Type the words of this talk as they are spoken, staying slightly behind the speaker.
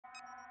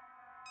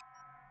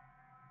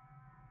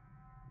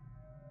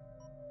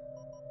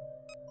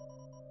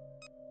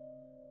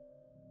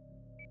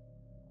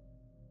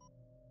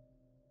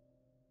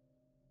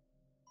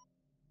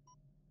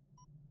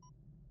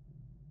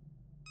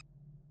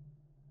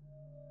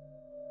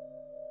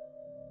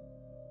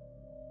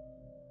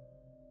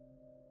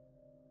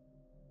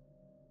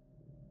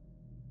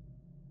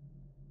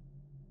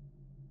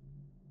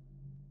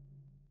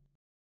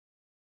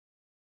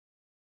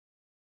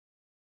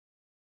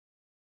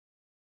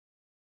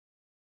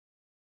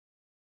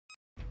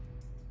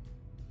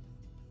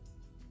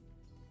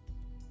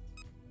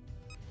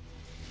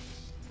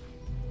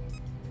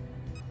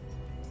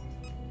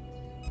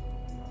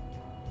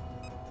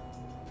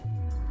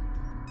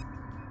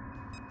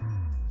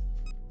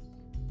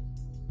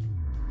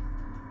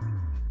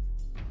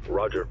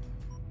Roger.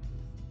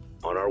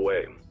 On our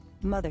way.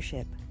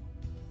 Mothership.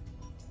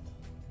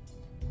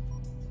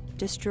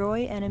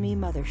 Destroy enemy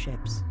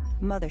motherships.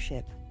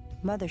 Mothership.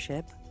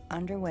 Mothership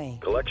underway.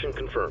 Collection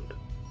confirmed.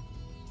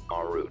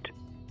 En route.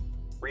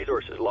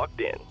 Resources locked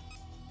in.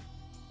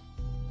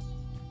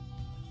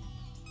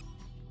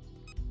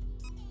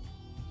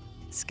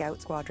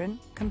 Scout squadron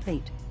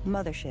complete.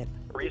 Mothership.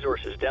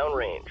 Resources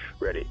downrange.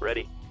 Ready.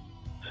 Ready.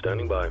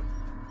 Standing by.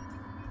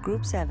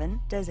 Group 7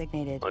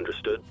 designated.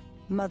 Understood.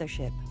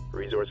 Mothership.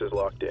 Resources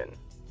locked in.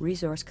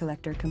 Resource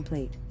collector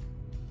complete.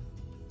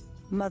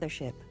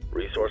 Mothership.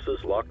 Resources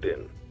locked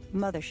in.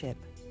 Mothership.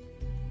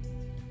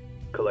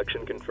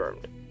 Collection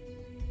confirmed.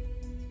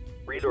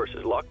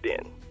 Resources locked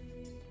in.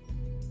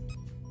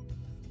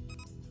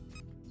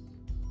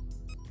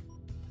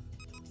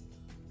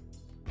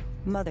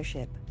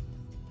 Mothership.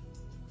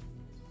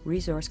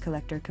 Resource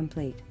collector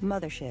complete.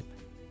 Mothership.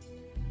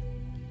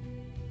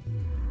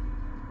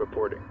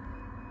 Reporting.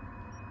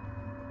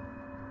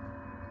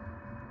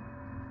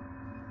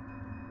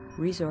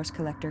 Resource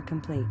collector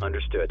complete.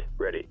 Understood.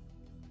 Ready.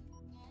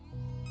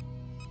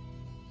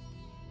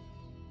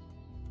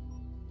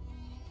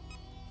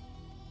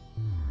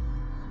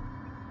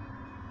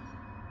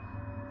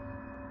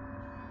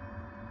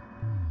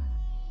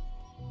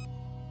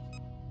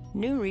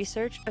 New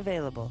research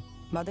available.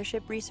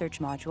 Mothership research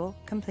module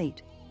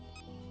complete.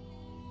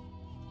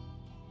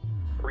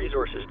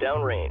 Resources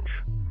downrange.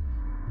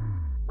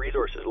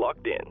 Resources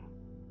locked in.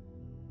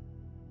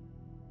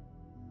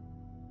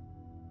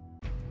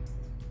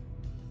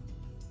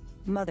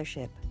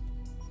 Mothership.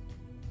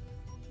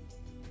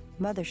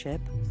 Mothership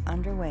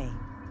underway.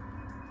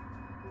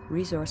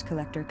 Resource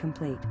collector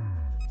complete.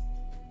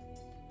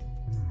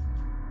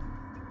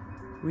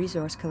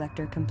 Resource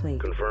collector complete.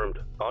 Confirmed.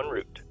 En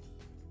route.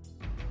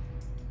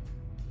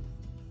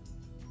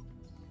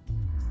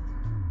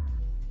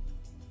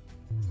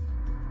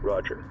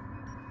 Roger.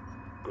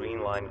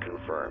 Green line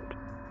confirmed.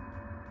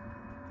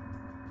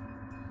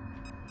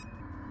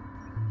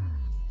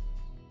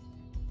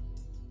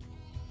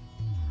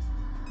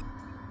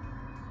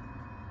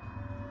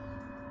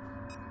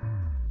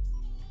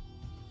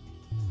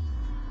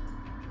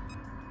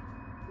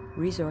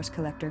 Resource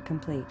collector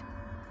complete.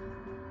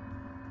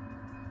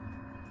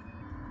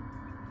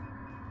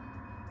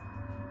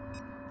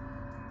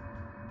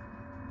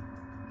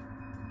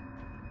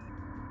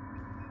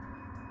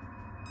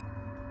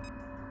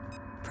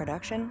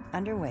 Production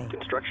underway.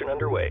 Construction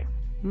underway.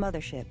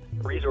 Mothership.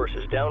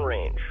 Resources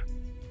downrange.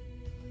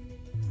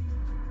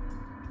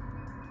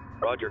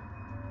 Roger.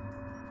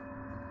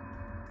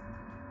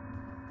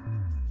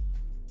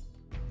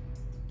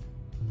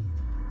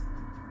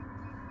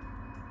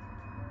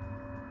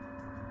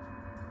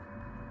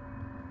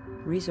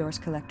 Resource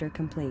collector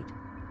complete.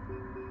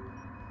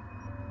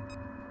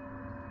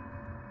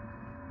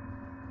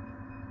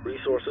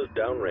 Resources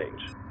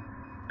downrange.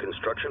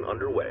 Construction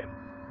underway.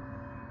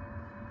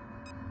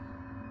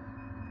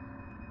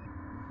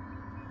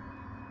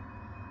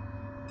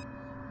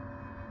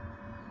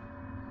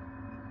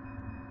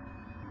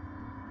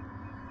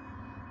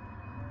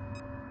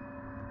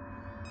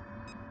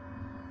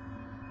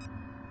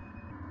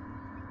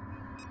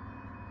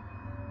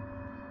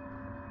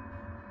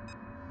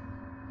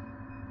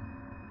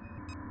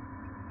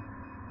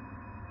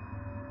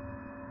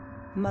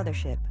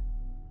 Mothership.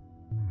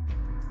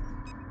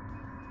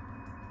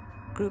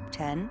 Group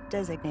 10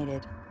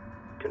 designated.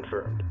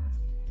 Confirmed.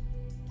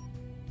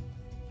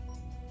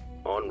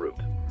 En route.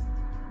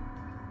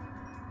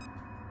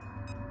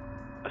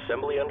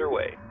 Assembly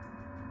underway.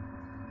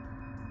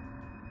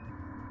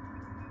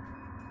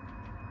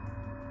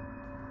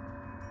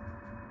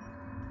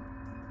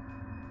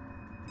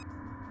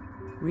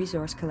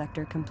 Resource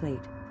collector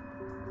complete.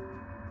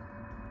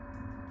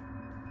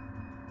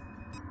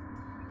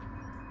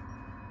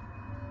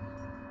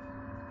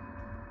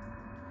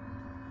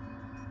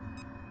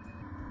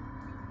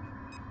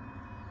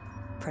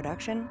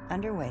 Production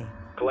underway.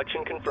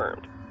 Collection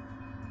confirmed.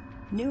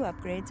 New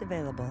upgrades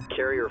available.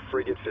 Carrier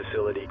frigate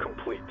facility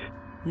complete.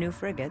 New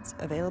frigates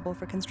available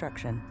for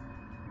construction.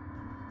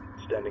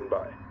 Standing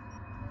by.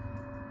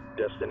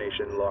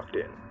 Destination locked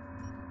in.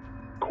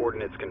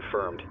 Coordinates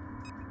confirmed.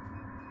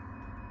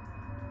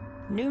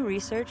 New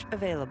research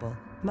available.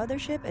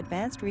 Mothership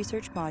advanced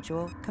research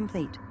module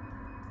complete.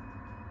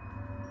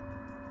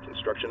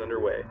 Construction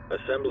underway.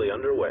 Assembly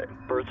underway.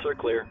 Berths are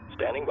clear.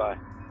 Standing by.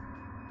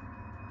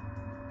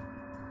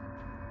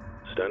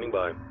 Standing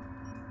by.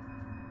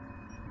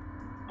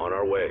 On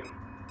our way.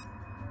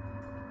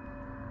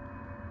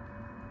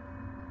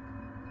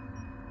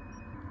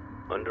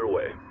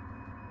 Underway.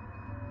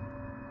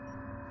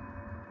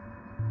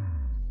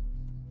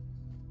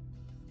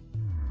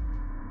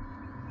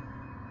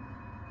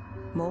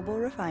 Mobile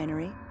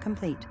refinery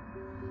complete.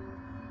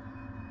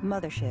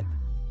 Mothership.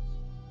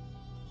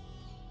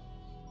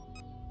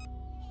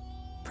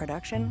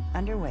 Production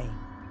underway.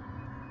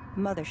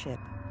 Mothership.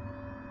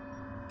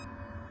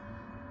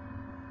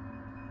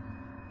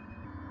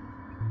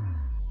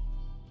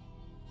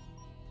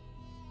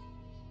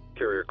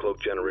 Carrier cloak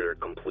generator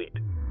complete.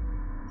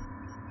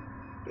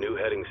 New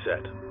heading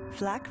set.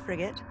 Flak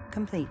frigate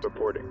complete.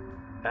 Reporting.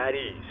 At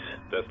ease.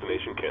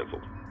 Destination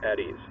canceled. At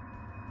ease.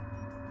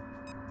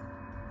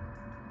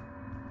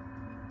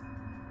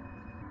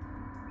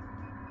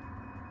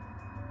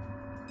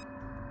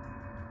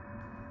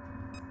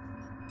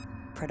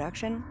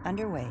 Production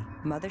underway.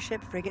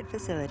 Mothership frigate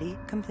facility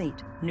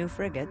complete. New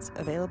frigates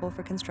available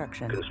for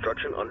construction.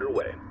 Construction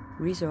underway.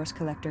 Resource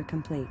collector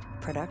complete.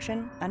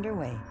 Production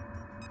underway.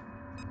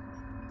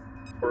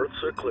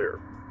 Earths are clear.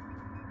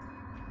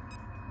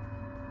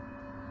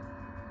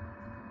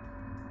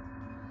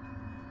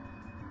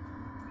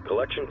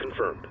 Collection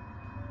confirmed.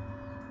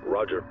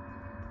 Roger.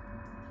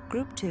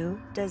 Group 2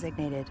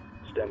 designated.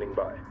 Standing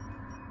by.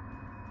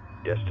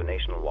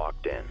 Destination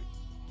locked in.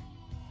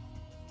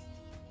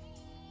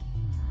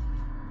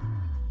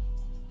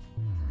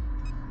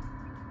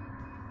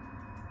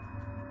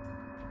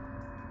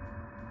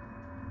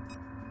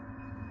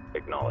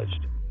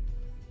 Acknowledged.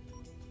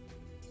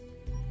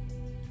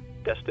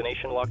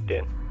 Destination locked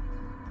in.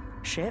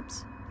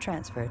 Ships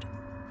transferred.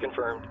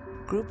 Confirmed.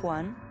 Group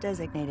 1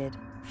 designated.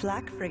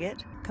 Flak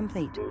frigate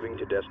complete. Moving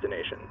to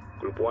destination.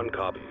 Group 1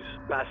 copies.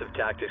 Passive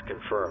tactics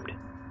confirmed.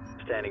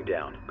 Standing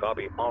down.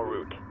 Copy. En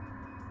route.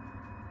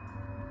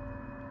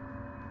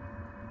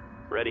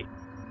 Ready.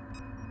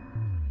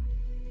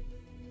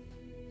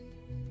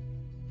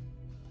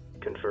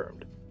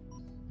 Confirmed.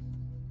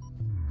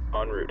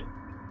 En route.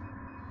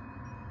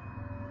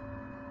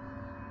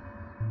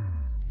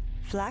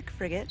 Flak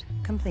frigate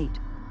complete.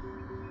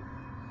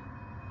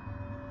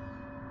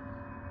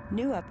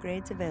 New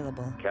upgrades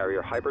available.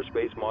 Carrier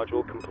hyperspace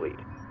module complete.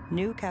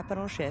 New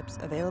capital ships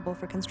available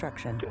for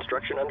construction.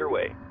 Construction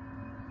underway.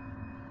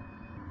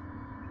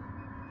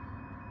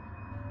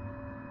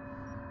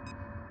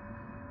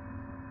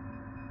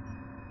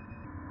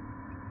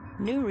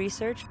 New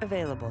research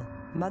available.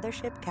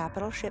 Mothership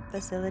capital ship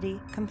facility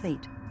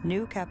complete.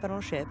 New capital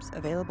ships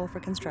available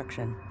for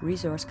construction.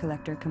 Resource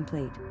collector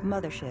complete.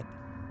 Mothership.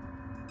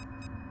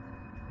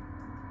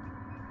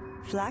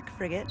 Flak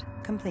frigate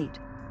complete.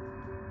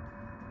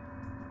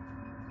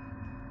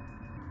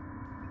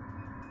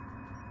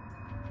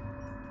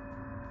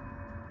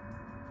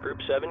 Group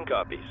 7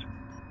 copies.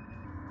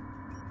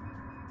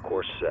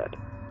 Course set.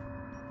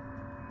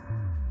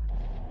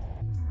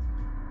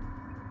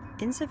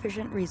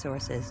 Insufficient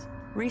resources.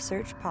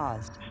 Research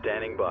paused.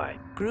 Standing by.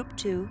 Group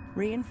 2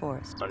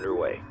 reinforced.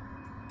 Underway.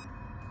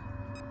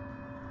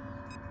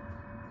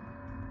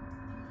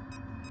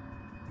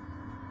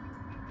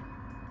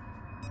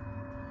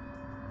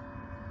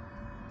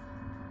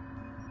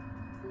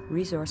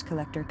 Resource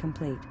collector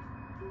complete.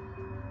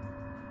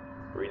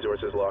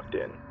 Resources locked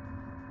in.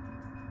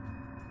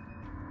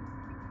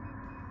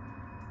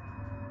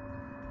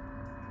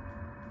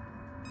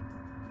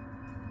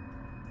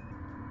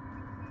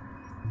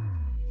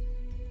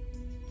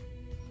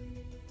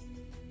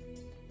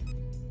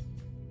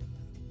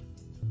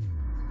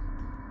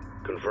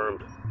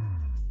 Confirmed.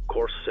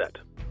 Course set.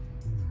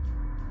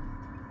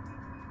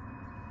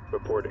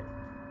 Reporting.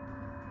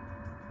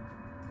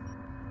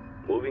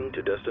 Moving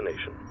to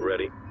destination.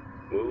 Ready.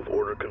 Move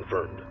order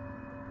confirmed.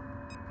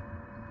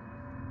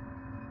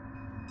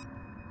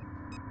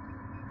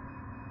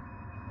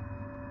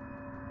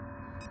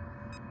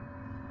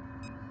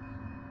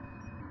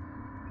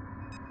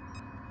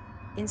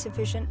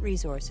 Insufficient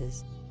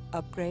resources.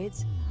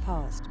 Upgrades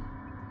paused.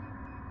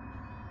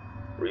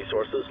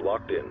 Resources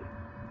locked in.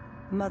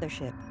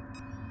 Mothership.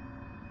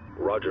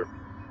 Roger.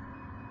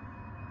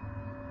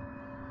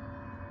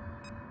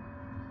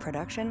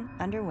 Production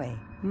underway.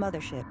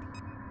 Mothership.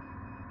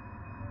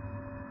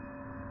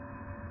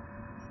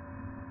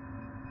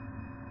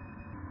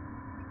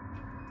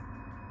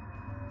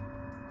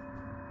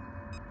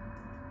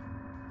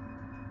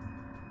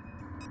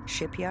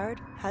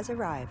 Shipyard has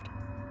arrived.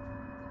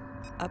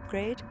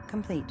 Upgrade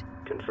complete.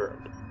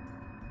 Confirmed.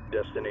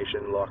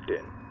 Destination locked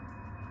in.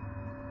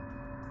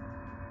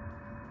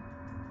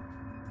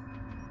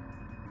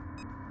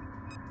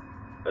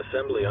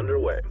 Assembly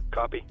underway.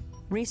 Copy.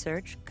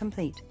 Research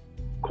complete.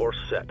 Course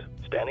set.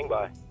 Standing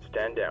by.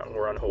 Stand down.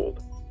 We're on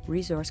hold.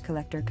 Resource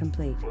collector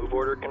complete. Move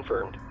order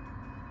confirmed.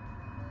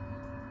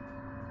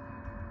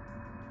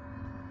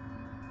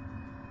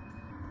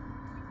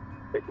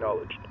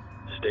 Acknowledged.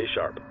 Stay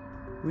sharp.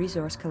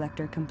 Resource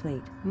collector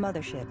complete.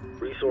 Mothership.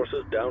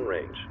 Resources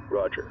downrange.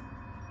 Roger.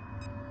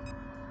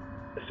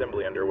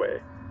 Assembly underway.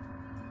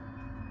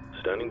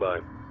 Standing by.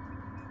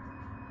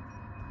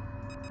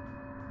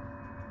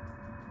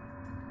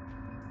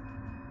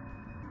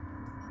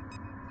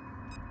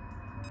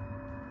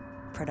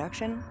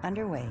 Production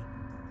underway.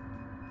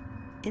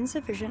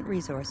 Insufficient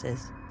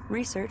resources.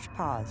 Research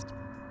paused.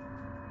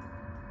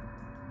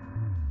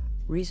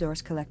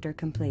 Resource collector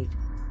complete.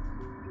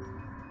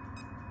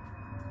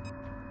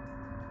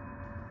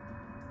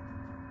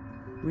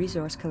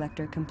 Resource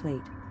collector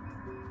complete.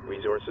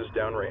 Resources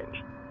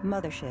downrange.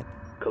 Mothership.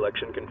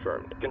 Collection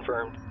confirmed.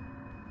 Confirmed.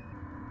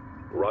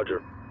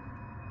 Roger.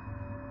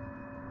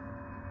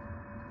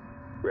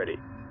 Ready.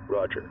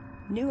 Roger.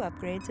 New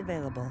upgrades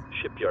available.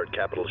 Shipyard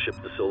capital ship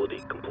facility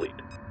complete.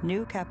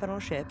 New capital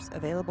ships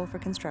available for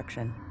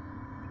construction.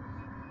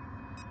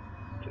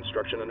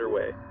 Construction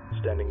underway.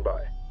 Standing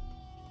by.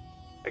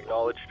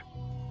 Acknowledged.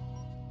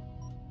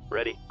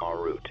 Ready. En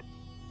route.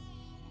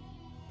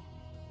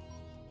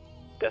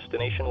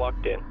 Destination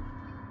locked in.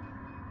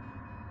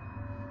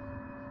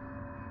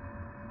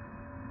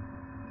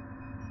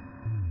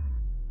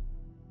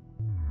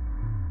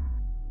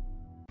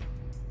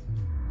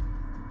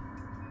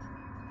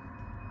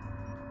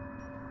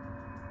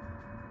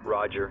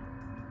 Roger.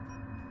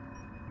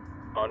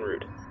 En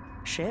route.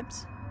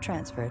 Ships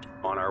transferred.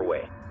 On our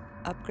way.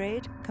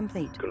 Upgrade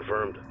complete.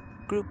 Confirmed.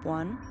 Group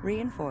 1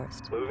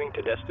 reinforced. Moving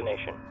to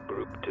destination.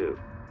 Group 2.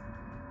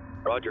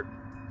 Roger.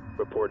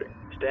 Reporting.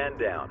 Stand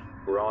down.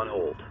 We're on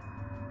hold.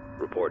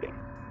 Reporting.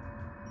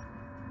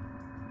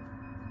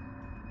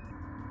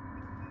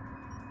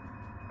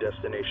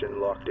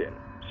 Destination locked in.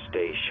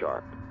 Stay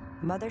sharp.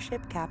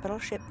 Mothership capital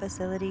ship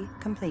facility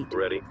complete.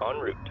 Ready. En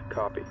route.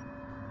 Copy.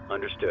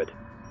 Understood.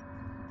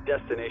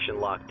 Destination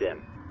locked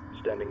in.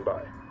 Standing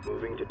by.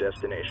 Moving to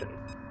destination.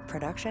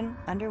 Production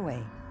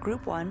underway.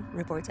 Group 1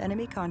 reports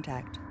enemy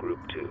contact. Group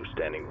 2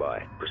 standing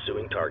by.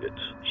 Pursuing targets.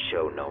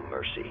 Show no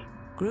mercy.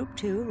 Group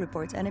 2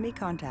 reports enemy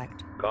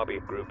contact. Copy.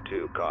 Group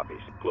 2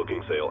 copies.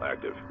 Cloaking sail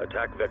active.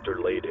 Attack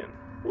vector laid in.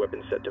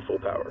 Weapon set to full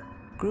power.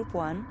 Group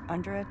 1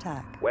 under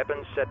attack.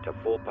 Weapons set to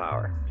full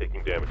power.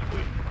 Taking damage,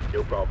 please.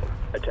 No problem.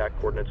 Attack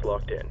coordinates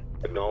locked in.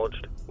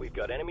 Acknowledged. We've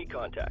got enemy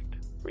contact.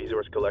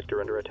 Resource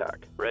collector under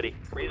attack. Ready.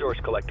 Resource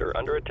collector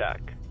under attack.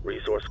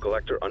 Resource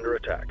collector under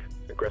attack.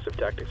 Aggressive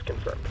tactics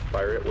confirmed.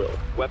 Fire at will.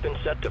 Weapons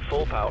set to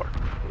full power.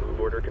 Move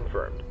order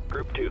confirmed.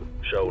 Group 2.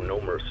 Show no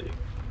mercy.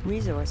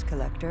 Resource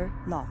collector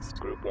lost.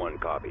 Group 1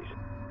 copies.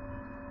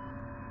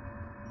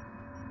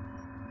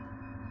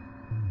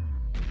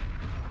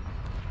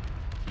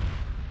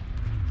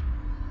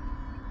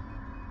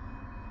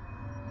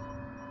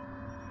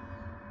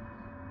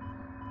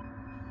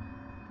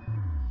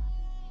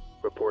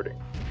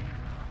 Reporting.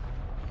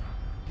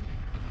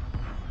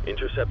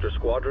 Interceptor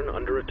squadron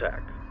under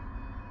attack.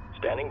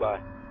 Standing by.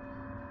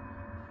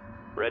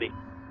 Ready.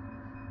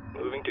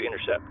 Moving to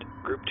intercept.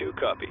 Group 2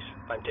 copies.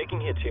 I'm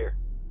taking hits here.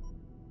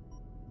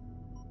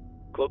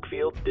 Cloak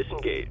field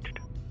disengaged.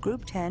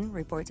 Group 10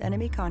 reports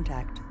enemy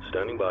contact.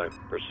 Standing by.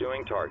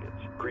 Pursuing targets.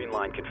 Green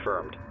line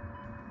confirmed.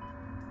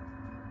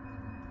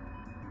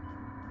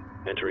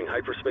 Entering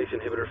hyperspace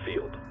inhibitor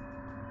field.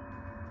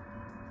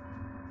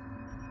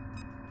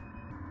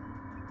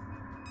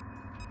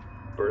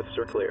 Berths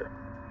are clear.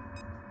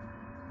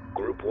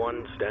 Group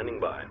 1 standing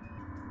by.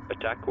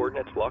 Attack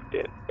coordinates locked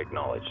in.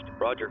 Acknowledged.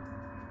 Roger.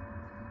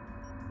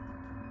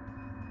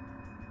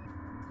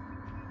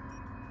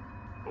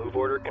 Move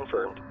order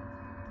confirmed.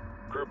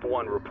 Group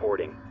 1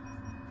 reporting.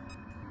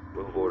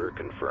 Move order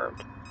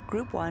confirmed.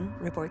 Group 1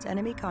 reports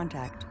enemy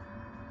contact.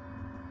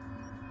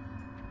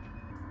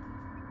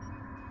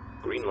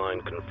 Green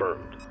line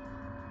confirmed.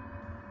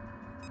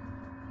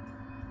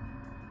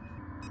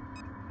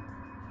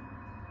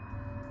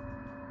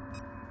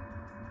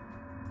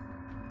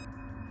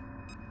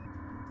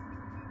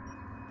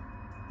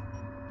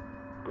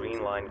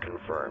 Green line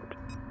confirmed.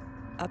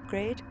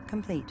 Upgrade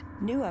complete.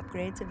 New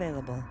upgrades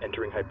available.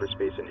 Entering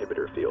hyperspace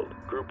inhibitor field.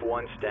 Group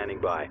 1 standing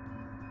by.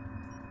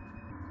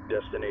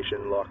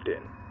 Destination locked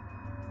in.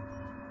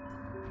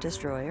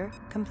 Destroyer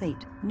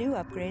complete. New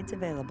upgrades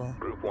available.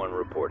 Group 1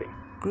 reporting.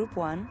 Group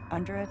 1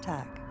 under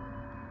attack.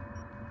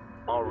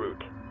 En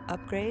route.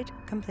 Upgrade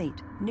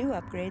complete. New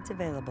upgrades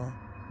available.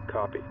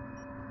 Copy.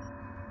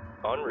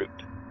 En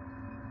route.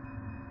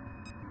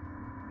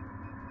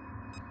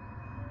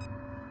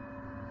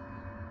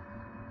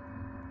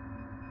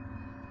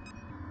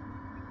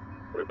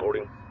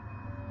 Reporting.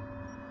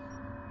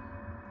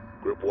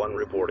 Group 1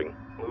 reporting.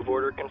 Move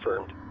order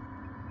confirmed.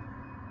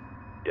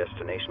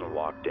 Destination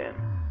locked in.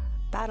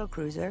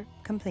 Battlecruiser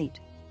complete.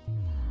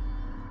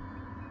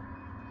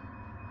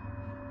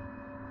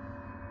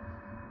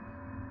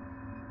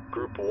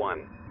 Group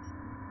 1.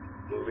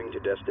 Moving to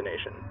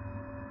destination.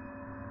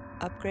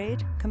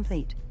 Upgrade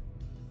complete.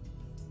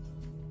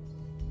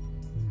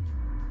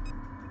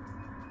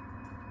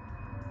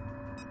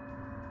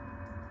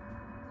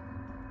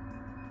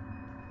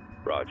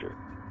 Roger.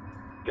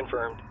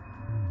 Confirmed.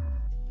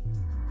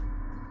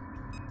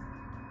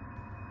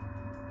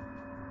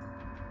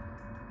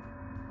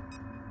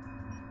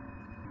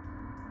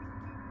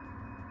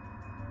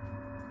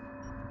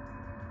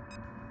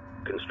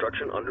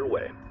 Construction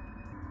underway.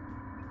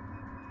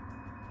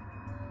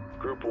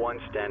 Group 1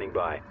 standing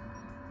by.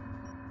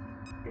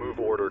 Move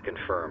order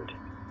confirmed.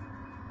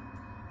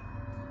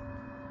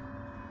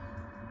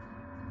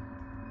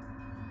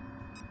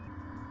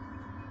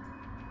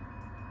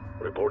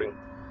 Reporting.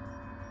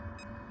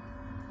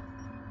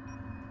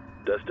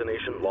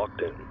 Destination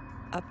locked in.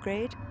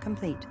 Upgrade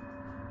complete.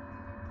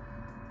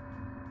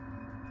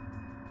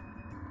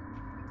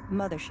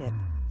 Mothership.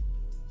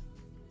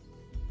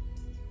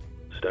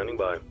 Standing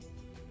by.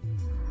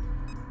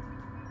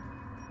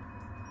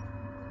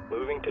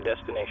 Moving to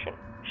destination.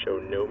 Show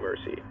no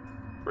mercy.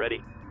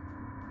 Ready.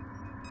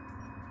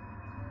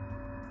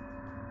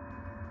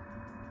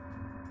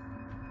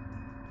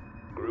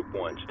 Group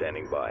 1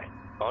 standing by.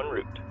 En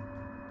route.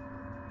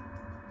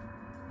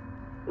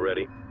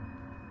 Ready.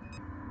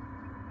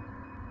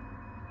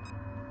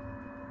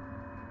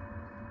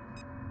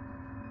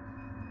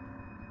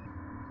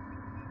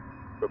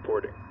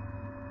 Reporting.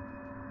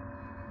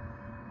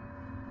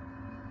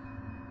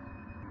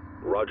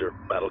 Roger.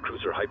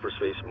 Battlecruiser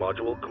hyperspace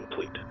module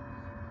complete.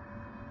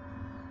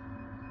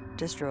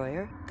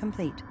 Destroyer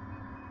complete.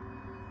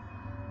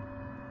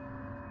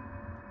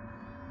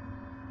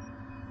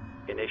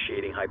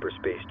 Initiating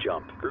hyperspace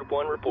jump. Group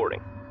 1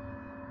 reporting.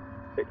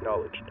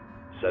 Acknowledged.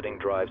 Setting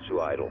drives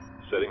to idle.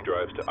 Setting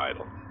drives to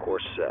idle.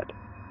 Course set.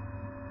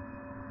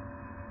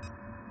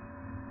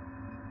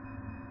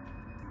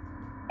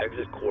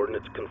 Exit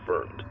coordinates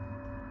confirmed.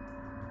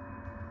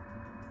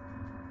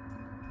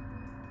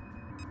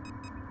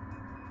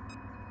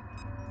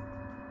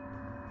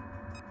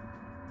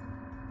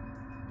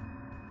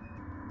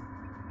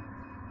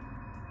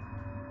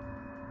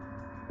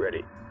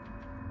 Ready.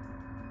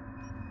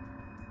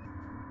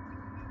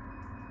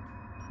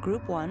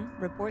 Group 1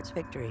 reports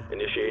victory.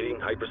 Initiating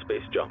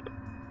hyperspace jump.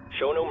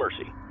 Show no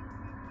mercy.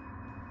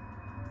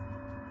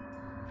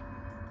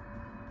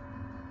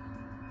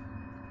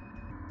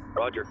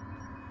 Roger.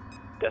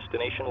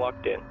 Destination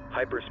locked in.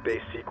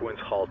 Hyperspace sequence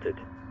halted.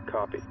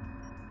 Copy.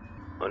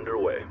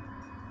 Underway.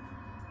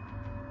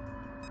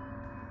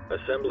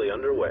 Assembly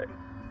underway.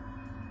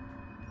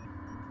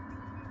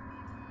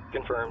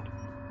 Confirmed.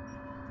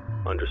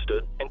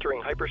 Understood.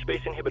 Entering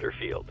hyperspace inhibitor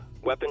field.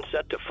 Weapon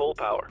set to full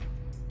power.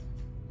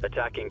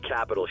 Attacking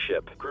capital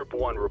ship. Group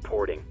 1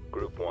 reporting.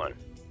 Group 1.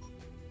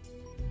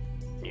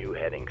 New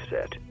heading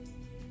set.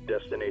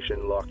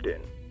 Destination locked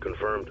in.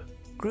 Confirmed.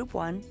 Group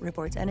 1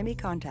 reports enemy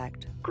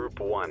contact. Group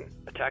 1.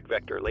 Attack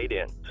vector laid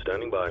in.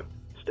 Standing by.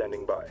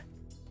 Standing by.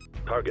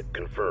 Target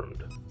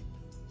confirmed.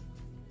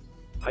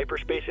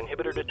 Hyperspace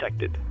inhibitor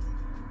detected.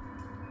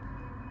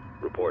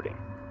 Reporting.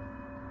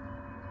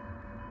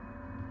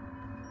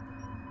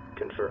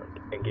 Confirmed.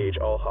 Engage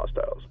all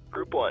hostiles.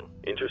 Group 1.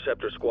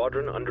 Interceptor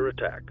squadron under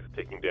attack.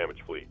 Taking damage,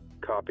 fleet.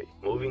 Copy.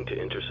 Moving to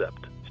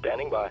intercept.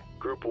 Standing by.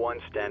 Group 1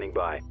 standing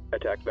by.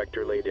 Attack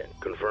vector laid in.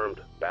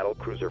 Confirmed.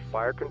 Battlecruiser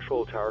fire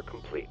control tower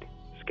complete.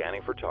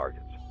 Scanning for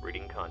targets.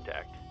 Reading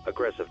contact.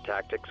 Aggressive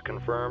tactics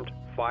confirmed.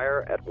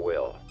 Fire at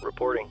will.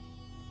 Reporting.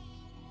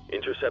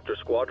 Interceptor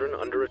squadron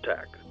under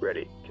attack.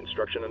 Ready.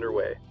 Construction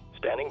underway.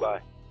 Standing by.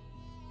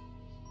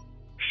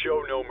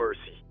 Show no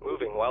mercy.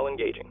 Moving while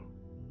engaging.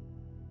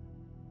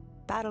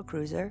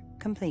 Battlecruiser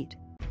complete.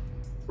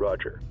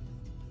 Roger.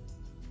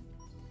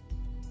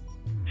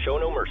 Show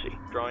no mercy.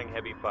 Drawing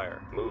heavy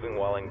fire. Moving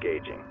while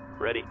engaging.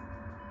 Ready.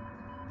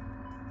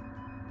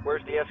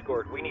 Where's the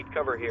escort? We need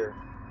cover here.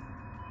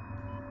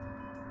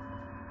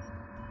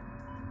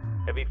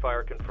 Heavy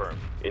fire confirmed.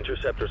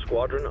 Interceptor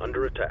squadron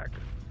under attack.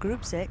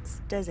 Group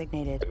 6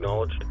 designated.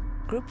 Acknowledged.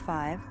 Group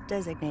 5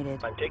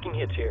 designated. I'm taking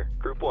hits here.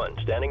 Group 1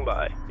 standing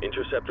by.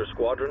 Interceptor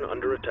squadron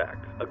under attack.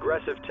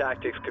 Aggressive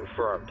tactics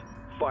confirmed.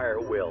 Fire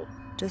at will.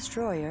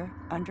 Destroyer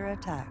under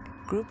attack.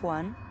 Group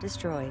 1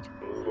 destroyed.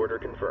 Move order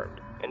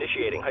confirmed.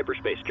 Initiating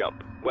hyperspace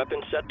jump.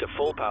 Weapon set to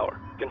full power.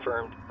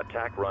 Confirmed.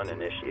 Attack run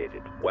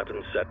initiated.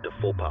 Weapon set to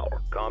full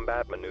power.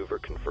 Combat maneuver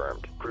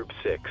confirmed. Group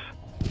 6.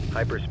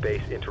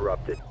 Hyperspace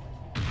interrupted.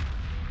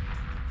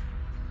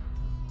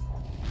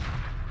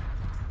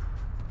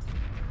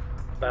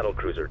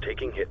 Battlecruiser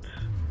taking hits.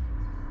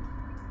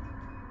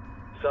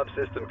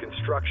 Subsystem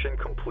construction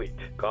complete.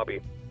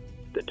 Copy.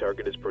 The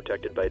target is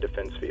protected by a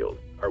defense field.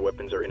 Our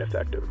weapons are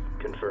ineffective.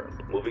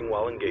 Confirmed. Moving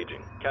while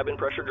engaging. Cabin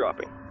pressure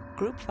dropping.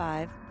 Group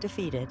 5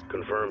 defeated.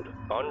 Confirmed.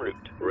 En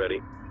route.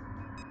 Ready.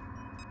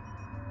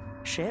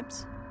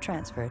 Ships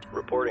transferred.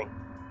 Reporting.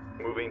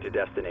 Moving to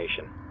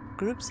destination.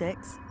 Group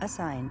 6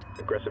 assigned.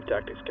 Aggressive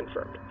tactics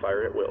confirmed.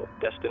 Fire at will.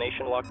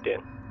 Destination locked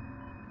in.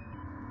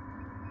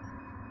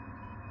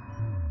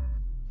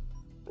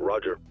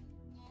 Roger.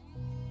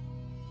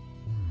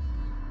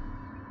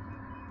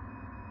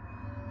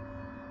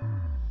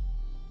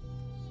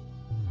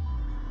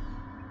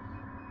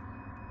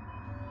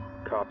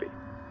 Copy.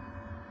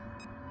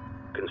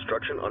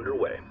 Construction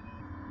underway.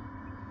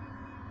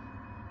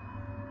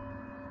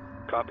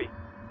 Copy.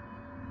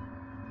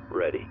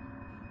 Ready.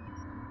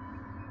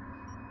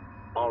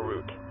 En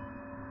route.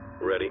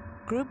 Ready.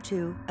 Group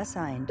 2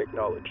 assigned.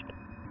 Acknowledged.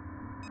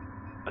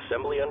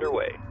 Assembly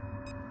underway.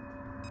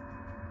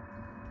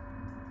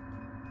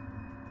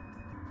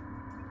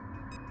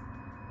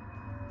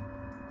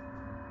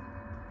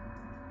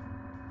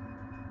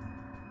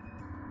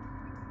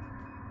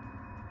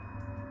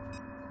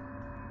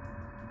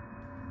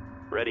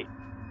 Ready.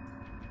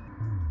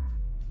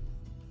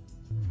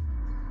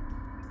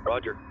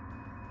 Roger.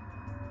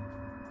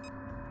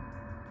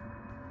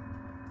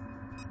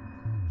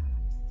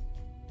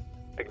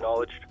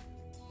 Acknowledged.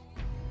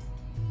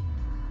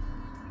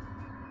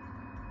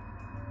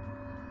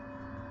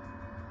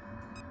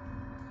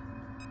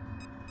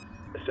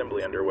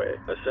 Assembly underway.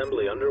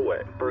 Assembly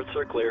underway. Berths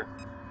are clear.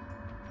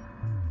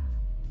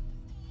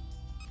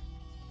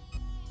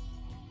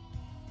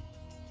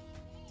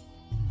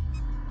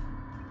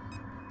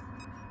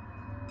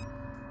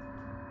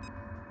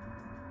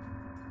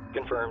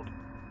 Confirmed.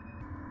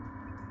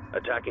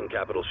 Attacking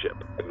capital ship.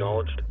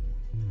 Acknowledged.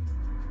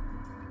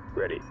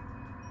 Ready.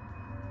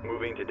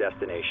 Moving to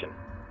destination.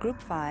 Group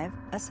 5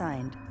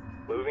 assigned.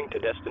 Moving to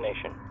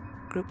destination.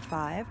 Group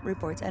 5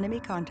 reports enemy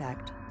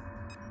contact.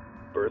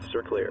 Berths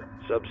are clear.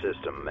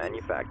 Subsystem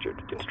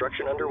manufactured.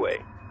 Construction underway.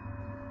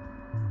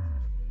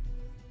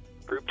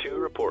 Group 2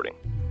 reporting.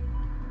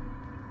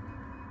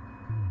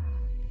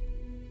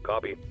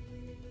 Copy.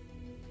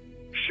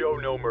 Show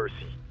no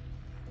mercy.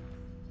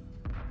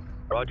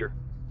 Roger.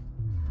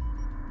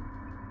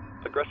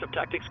 Aggressive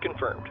tactics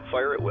confirmed.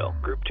 Fire at will.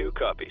 Group 2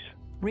 copies.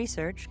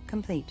 Research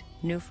complete.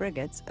 New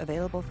frigates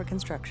available for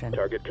construction.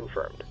 Target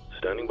confirmed.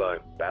 Standing by.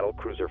 Battle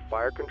cruiser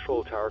fire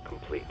control tower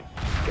complete.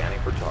 Scanning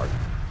for target.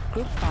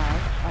 Group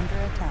 5 under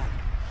attack.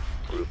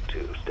 Group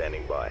 2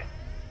 standing by.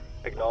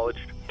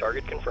 Acknowledged.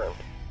 Target confirmed.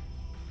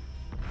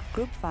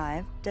 Group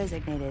 5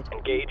 designated.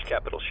 Engage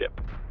capital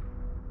ship.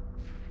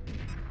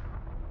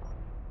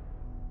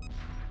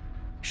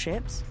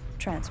 Ships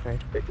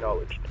transferred.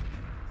 Acknowledged.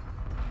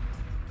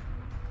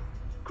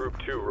 Group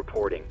 2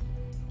 reporting.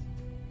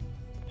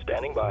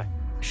 Standing by.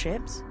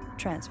 Ships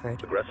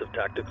transferred. Aggressive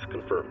tactics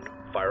confirmed.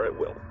 Fire at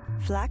will.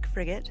 Flak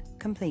frigate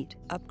complete.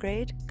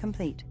 Upgrade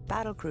complete.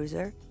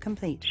 Battlecruiser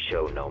complete.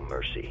 Show no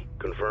mercy.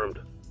 Confirmed.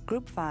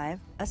 Group 5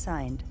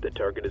 assigned. The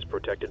target is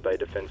protected by a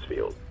defense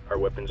field. Our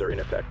weapons are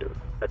ineffective.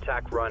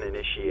 Attack run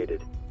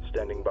initiated.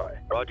 Standing by.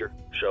 Roger.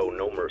 Show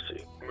no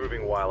mercy.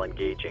 Moving while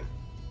engaging.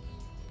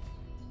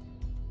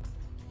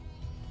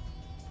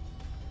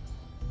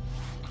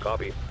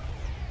 Copy.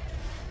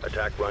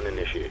 Attack run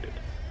initiated.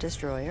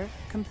 Destroyer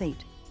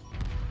complete.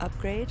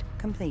 Upgrade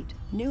complete.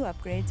 New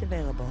upgrades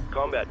available.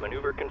 Combat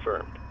maneuver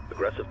confirmed.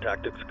 Aggressive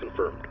tactics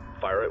confirmed.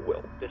 Fire at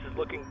will. This is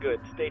looking good.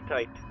 Stay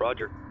tight.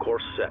 Roger.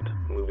 Course set.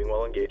 Moving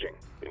while engaging.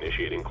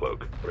 Initiating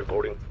cloak.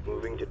 Reporting.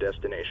 Moving to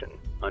destination.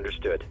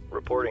 Understood.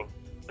 Reporting.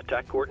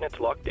 Attack coordinates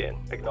locked in.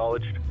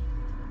 Acknowledged.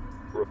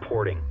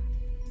 Reporting.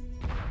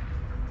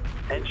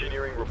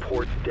 Engineering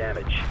reports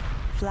damage.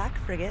 Flak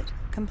frigate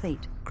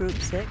complete. Group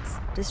 6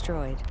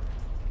 destroyed.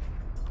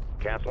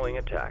 Canceling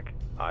attack.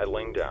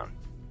 Idling down.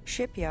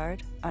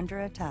 Shipyard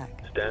under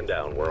attack. Stand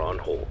down. We're on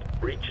hold.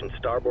 Breach in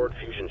starboard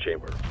fusion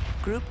chamber.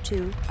 Group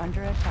 2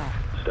 under attack.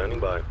 Standing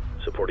by.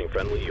 Supporting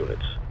friendly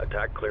units.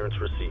 Attack clearance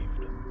received.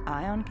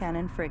 Ion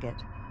cannon frigate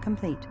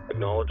complete.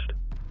 Acknowledged.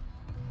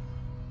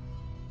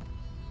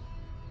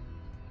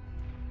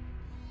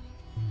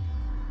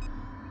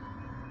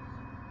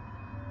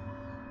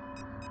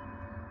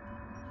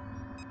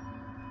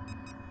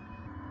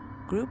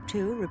 Group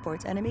 2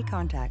 reports enemy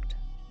contact.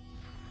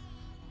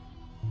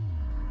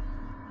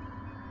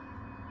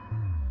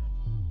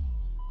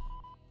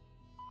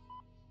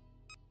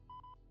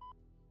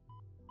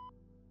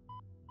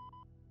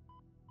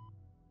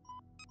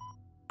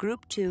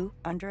 Group 2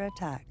 under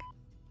attack.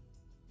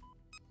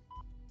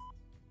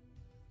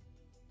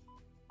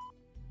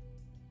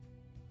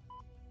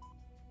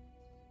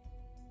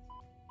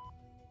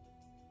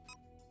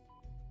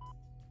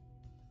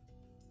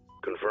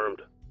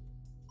 Confirmed.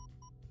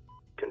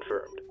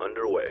 Confirmed.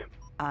 Underway.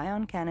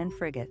 Ion cannon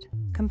frigate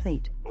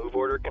complete. Move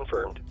order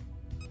confirmed.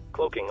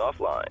 Cloaking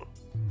offline.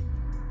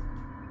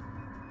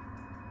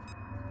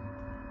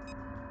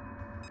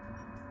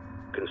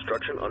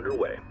 Construction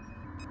underway.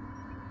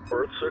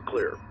 Berths are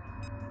clear.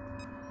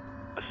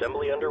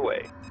 Assembly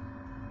underway.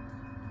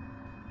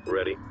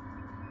 Ready.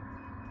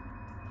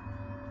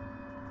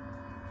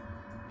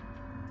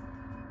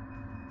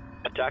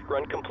 Attack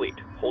run complete.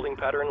 Holding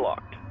pattern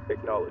locked.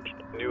 Acknowledged.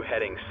 New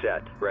heading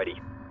set.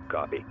 Ready.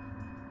 Copy.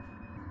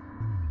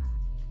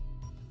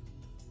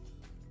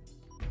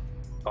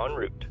 En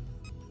route.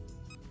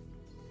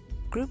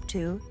 Group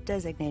 2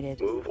 designated.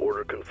 Move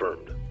order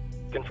confirmed.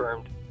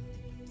 Confirmed.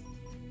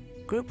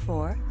 Group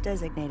 4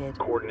 designated.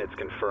 Coordinates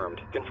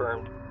confirmed.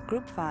 Confirmed.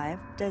 Group 5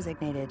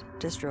 designated.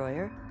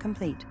 Destroyer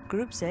complete.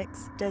 Group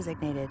 6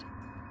 designated.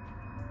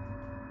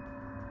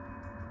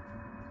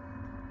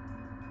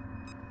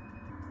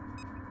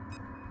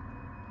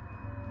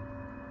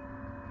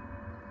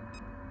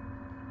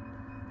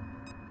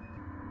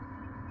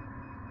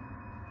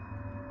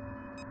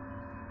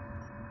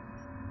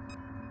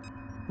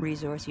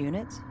 Resource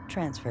units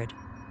transferred.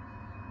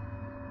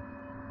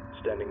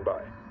 Standing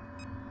by.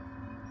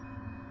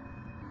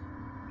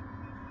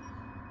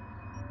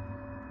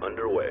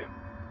 Underway.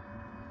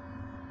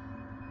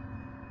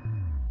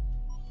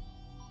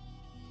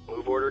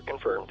 Move order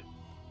confirmed.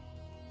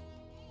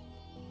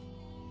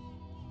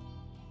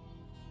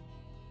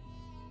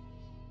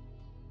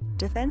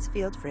 Defense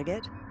field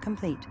frigate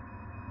complete.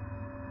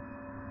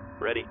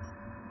 Ready.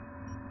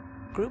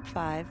 Group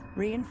 5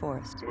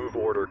 reinforced. Move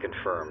order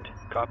confirmed.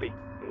 Copy.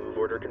 Move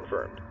order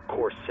confirmed.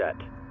 Course set.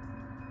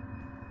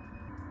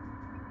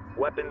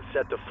 Weapons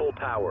set to full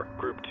power.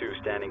 Group 2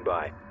 standing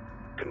by.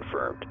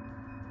 Confirmed.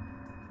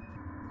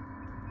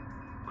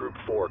 Group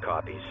 4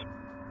 copies.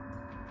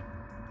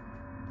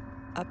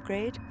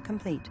 Upgrade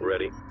complete.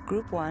 Ready.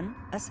 Group 1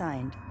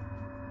 assigned.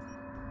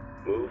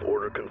 Move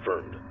order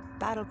confirmed.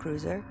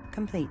 Battlecruiser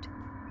complete.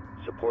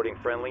 Supporting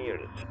friendly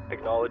units.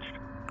 Acknowledged.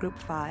 Group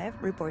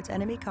 5 reports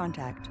enemy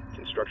contact.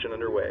 Construction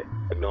underway.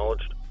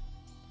 Acknowledged.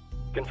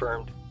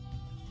 Confirmed.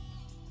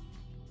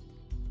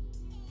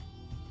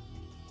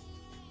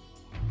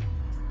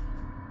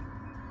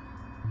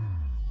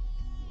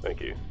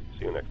 Thank you.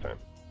 See you next time.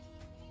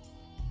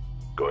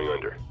 Going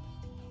under.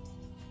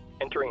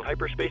 Entering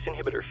hyperspace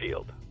inhibitor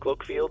field.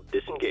 Cloak field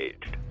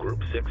disengaged.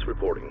 Group 6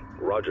 reporting.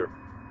 Roger.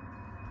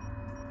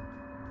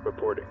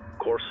 Reporting.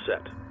 Course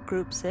set.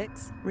 Group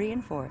 6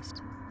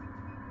 reinforced.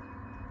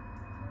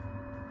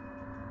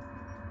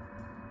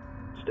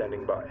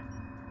 Standing by.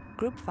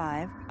 Group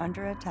 5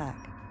 under attack.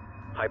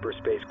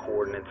 Hyperspace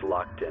coordinates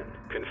locked in.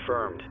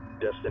 Confirmed.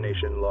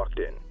 Destination locked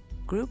in.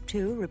 Group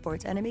 2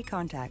 reports enemy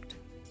contact.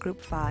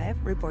 Group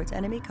 5 reports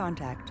enemy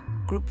contact.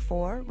 Group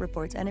 4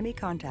 reports enemy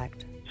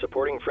contact.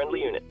 Supporting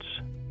friendly units.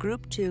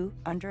 Group 2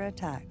 under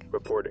attack.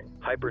 Reporting.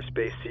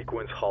 Hyperspace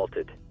sequence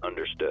halted.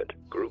 Understood.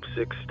 Group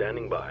 6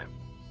 standing by.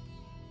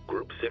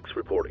 Group 6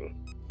 reporting.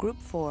 Group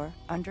 4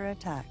 under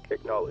attack.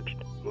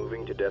 Acknowledged.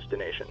 Moving to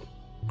destination.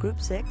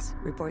 Group 6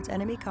 reports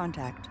enemy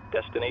contact.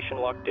 Destination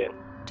locked in.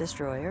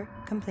 Destroyer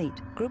complete.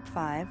 Group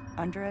 5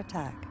 under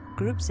attack.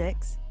 Group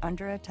 6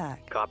 under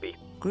attack. Copy.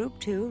 Group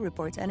 2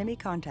 reports enemy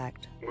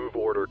contact. Move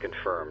order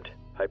confirmed.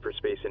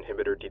 Hyperspace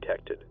inhibitor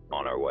detected.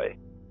 On our way.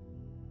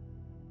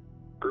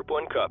 Group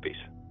 1 copies.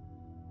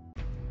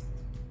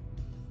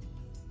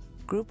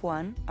 Group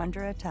 1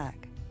 under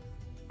attack.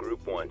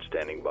 Group 1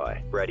 standing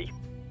by. Ready.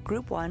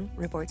 Group 1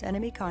 reports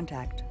enemy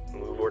contact.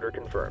 Move order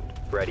confirmed.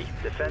 Ready.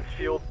 Defense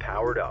field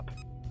powered up.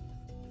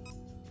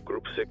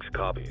 Group 6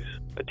 copies.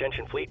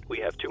 Attention fleet, we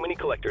have too many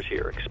collectors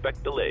here.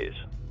 Expect delays.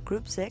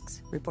 Group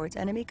 6 reports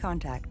enemy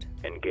contact.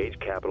 Engage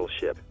capital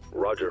ship.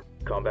 Roger.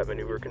 Combat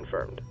maneuver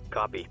confirmed.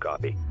 Copy,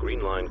 copy.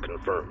 Green line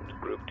confirmed.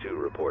 Group 2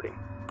 reporting.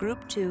 Group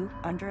 2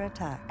 under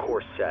attack.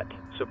 Course set.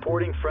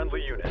 Supporting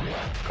friendly units.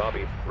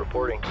 Copy.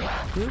 Reporting.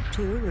 Group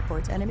 2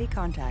 reports enemy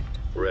contact.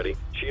 Ready.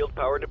 Shield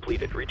power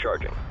depleted.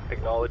 Recharging.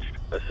 Acknowledged.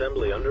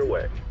 Assembly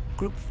underway.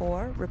 Group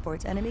 4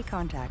 reports enemy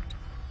contact.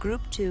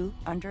 Group 2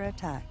 under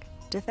attack.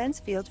 Defense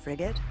field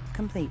frigate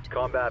complete.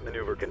 Combat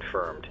maneuver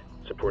confirmed.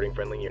 Supporting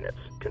friendly units.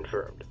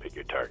 Confirmed. Pick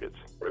your targets.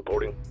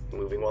 Reporting.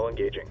 Moving while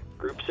engaging.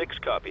 Group 6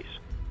 copies.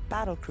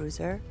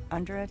 Battlecruiser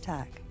under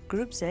attack.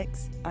 Group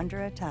 6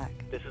 under attack.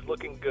 This is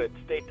looking good.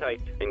 Stay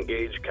tight.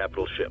 Engage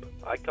capital ship.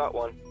 I caught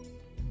one.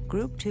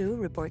 Group 2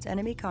 reports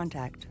enemy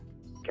contact.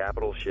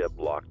 Capital ship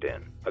locked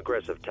in.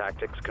 Aggressive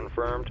tactics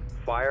confirmed.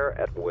 Fire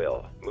at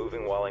will.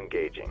 Moving while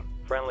engaging.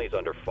 Friendlies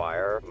under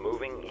fire.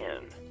 Moving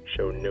in.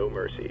 Show no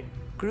mercy.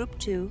 Group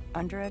 2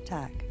 under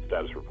attack.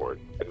 Status report.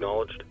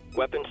 Acknowledged.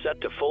 Weapon set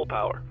to full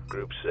power.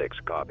 Group 6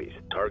 copies.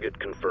 Target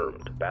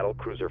confirmed.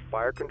 Battlecruiser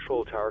fire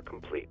control tower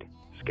complete.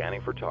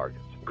 Scanning for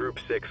targets. Group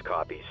 6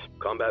 copies.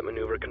 Combat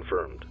maneuver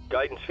confirmed.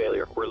 Guidance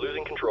failure. We're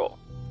losing control.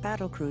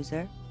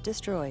 Battlecruiser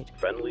destroyed.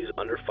 Friendlies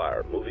under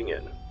fire. Moving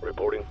in.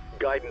 Reporting.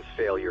 Guidance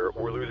failure.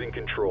 We're losing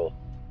control.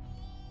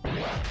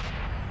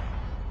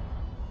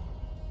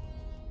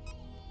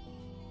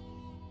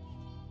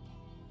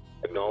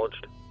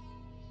 Acknowledged.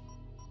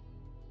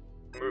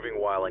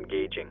 Moving while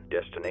engaging.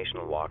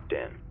 Destination locked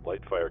in.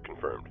 Light fire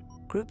confirmed.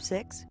 Group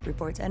 6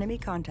 reports enemy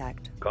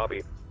contact.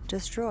 Copy.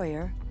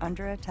 Destroyer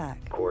under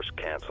attack. Course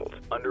canceled.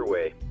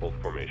 Underway. Hold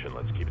formation.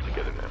 Let's keep it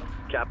together now.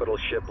 Capital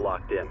ship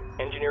locked in.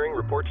 Engineering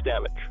reports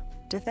damage.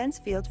 Defense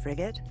field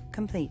frigate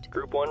complete.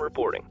 Group 1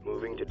 reporting.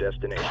 Moving to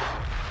destination.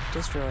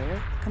 Destroyer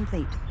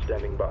complete.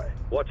 Standing by.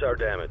 What's our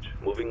damage?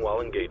 Moving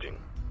while engaging.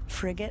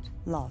 Frigate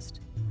lost.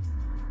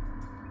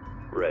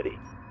 Ready.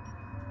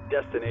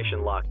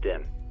 Destination locked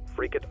in.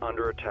 Frigate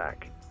under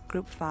attack.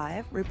 Group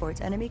 5 reports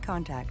enemy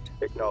contact.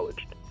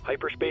 Acknowledged.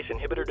 Hyperspace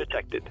inhibitor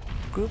detected.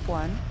 Group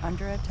 1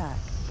 under attack.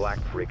 Black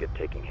frigate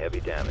taking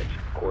heavy damage.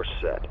 Course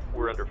set.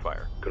 We're under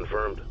fire.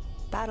 Confirmed.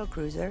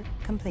 Battlecruiser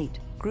complete.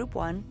 Group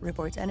 1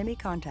 reports enemy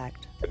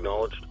contact.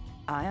 Acknowledged.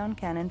 Ion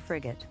cannon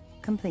frigate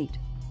complete.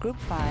 Group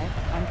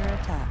 5 under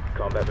attack.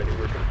 Combat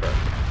maneuver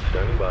confirmed.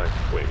 Standing by.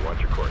 Wait,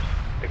 watch your course.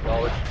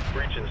 Acknowledged.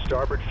 Breach in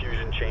starboard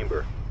fusion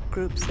chamber.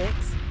 Group 6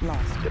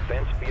 lost.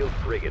 Defense field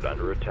frigate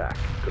under attack.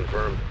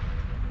 Confirmed.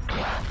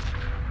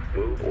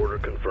 Move order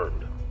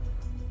confirmed.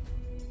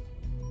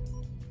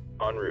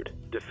 En route.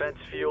 Defense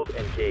field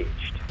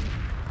engaged.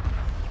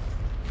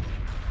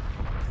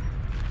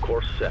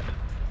 Course set.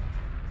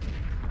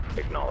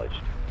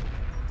 Acknowledged.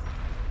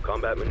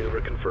 Combat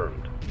maneuver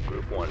confirmed.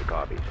 Group 1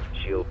 copies.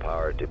 Shield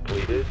power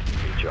depleted.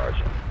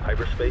 Recharging.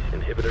 Hyperspace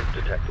inhibitor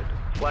detected.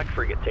 Black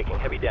frigate taking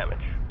heavy damage.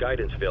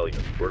 Guidance failure.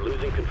 We're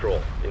losing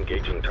control.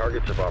 Engaging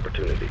targets of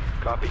opportunity.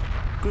 Copy.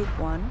 Group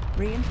 1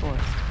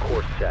 reinforced.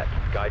 Course set.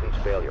 Guidance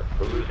failure.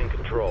 We're losing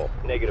control.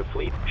 Negative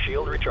fleet.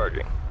 Shield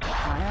recharging.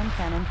 Ion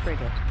cannon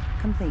frigate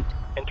complete.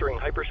 Entering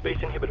hyperspace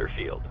inhibitor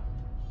field.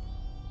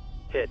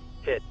 Hit.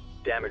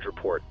 Damage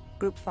report.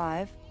 Group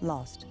 5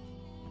 lost.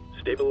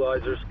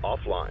 Stabilizers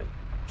offline.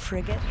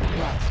 Frigate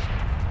lost.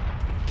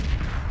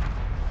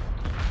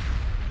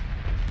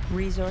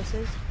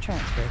 Resources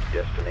transferred.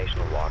 Destination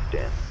locked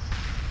in.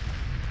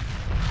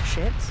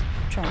 Ships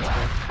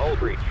transferred. Hull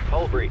breach.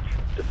 Hull breach.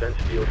 Defense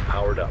field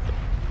powered up.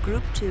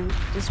 Group 2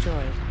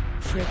 destroyed.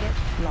 Frigate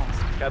lost.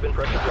 Cabin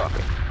pressure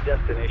dropping.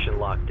 Destination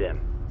locked in.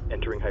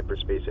 Entering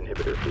hyperspace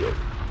inhibitor field.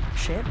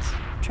 Ships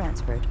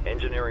transferred.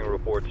 Engineering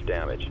reports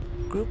damage.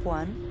 Group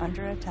 1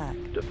 under attack.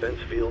 Defense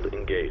field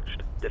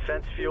engaged.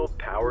 Defense field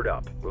powered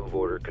up. Move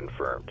order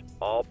confirmed.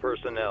 All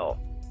personnel.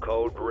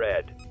 Code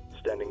red.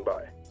 Standing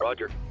by.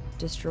 Roger.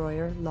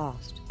 Destroyer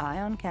lost.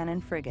 Ion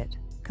cannon frigate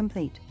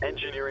complete.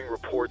 Engineering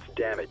reports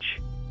damage.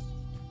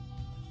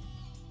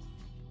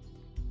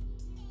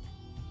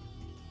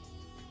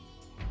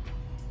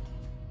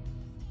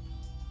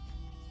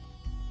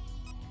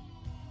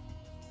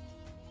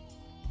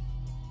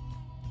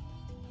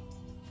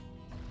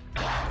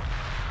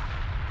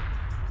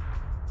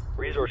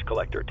 Resource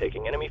collector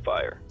taking enemy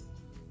fire.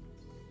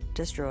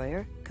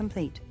 Destroyer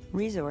complete.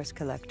 Resource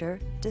collector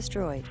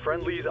destroyed.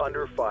 Friendlies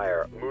under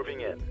fire.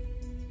 Moving in.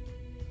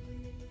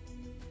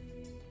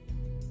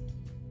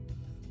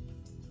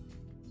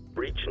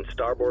 Breach in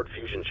starboard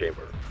fusion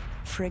chamber.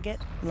 Frigate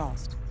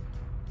lost.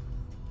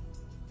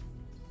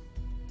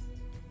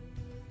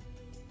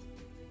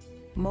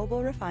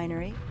 Mobile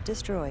refinery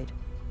destroyed.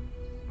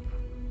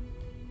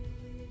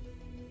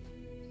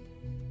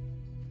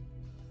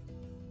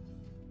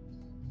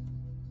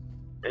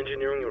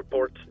 Engineering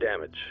reports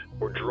damage.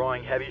 We're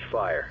drawing heavy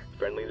fire.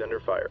 Friendlies under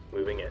fire.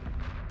 Moving in.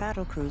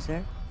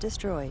 Battlecruiser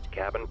destroyed.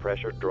 Cabin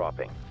pressure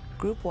dropping.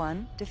 Group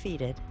 1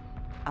 defeated.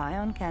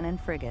 Ion cannon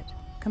frigate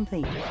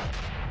complete.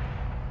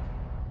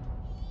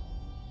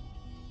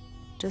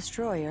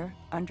 Destroyer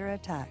under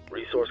attack.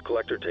 Resource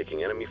collector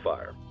taking enemy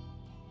fire.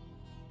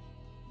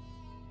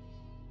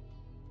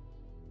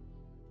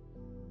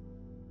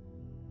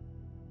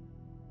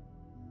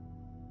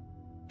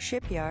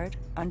 Shipyard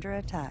under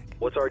attack.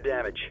 What's our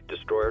damage?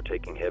 Destroyer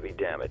taking heavy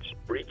damage.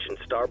 Breach in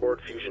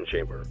starboard fusion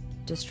chamber.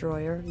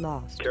 Destroyer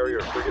lost. Carrier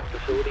frigate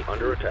facility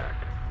under attack.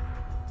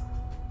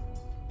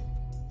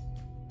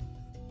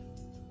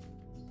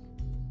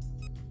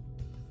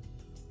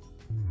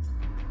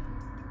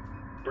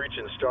 Breach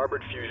in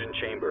starboard fusion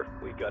chamber.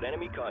 We've got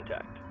enemy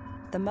contact.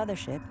 The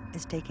mothership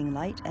is taking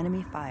light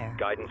enemy fire.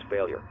 Guidance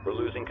failure. We're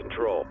losing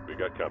control. We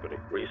got company.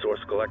 Resource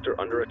collector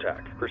under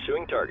attack.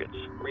 Pursuing targets.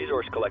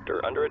 Resource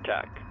collector under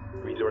attack.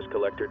 Resource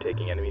collector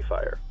taking enemy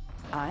fire.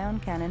 Ion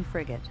cannon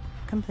frigate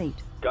complete.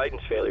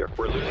 Guidance failure.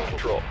 We're losing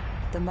control.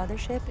 The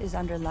mothership is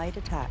under light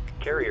attack.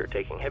 Carrier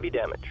taking heavy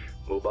damage.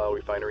 Mobile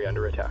refinery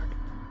under attack.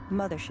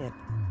 Mothership.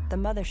 The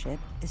mothership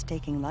is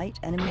taking light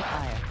enemy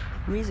fire.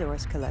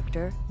 Resource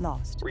collector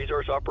lost.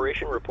 Resource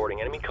operation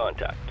reporting enemy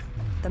contact.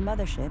 The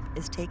mothership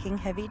is taking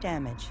heavy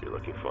damage. You're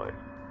looking fine.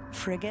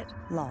 Frigate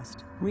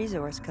lost.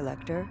 Resource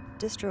collector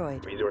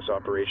destroyed. Resource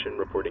operation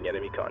reporting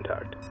enemy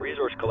contact.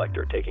 Resource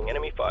collector taking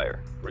enemy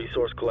fire.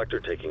 Resource collector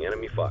taking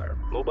enemy fire.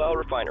 Mobile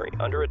refinery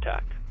under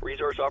attack.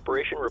 Resource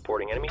operation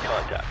reporting enemy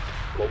contact.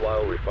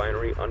 Mobile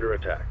refinery under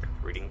attack.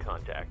 Reading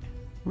contact.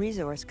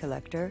 Resource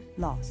collector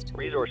lost.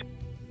 Resource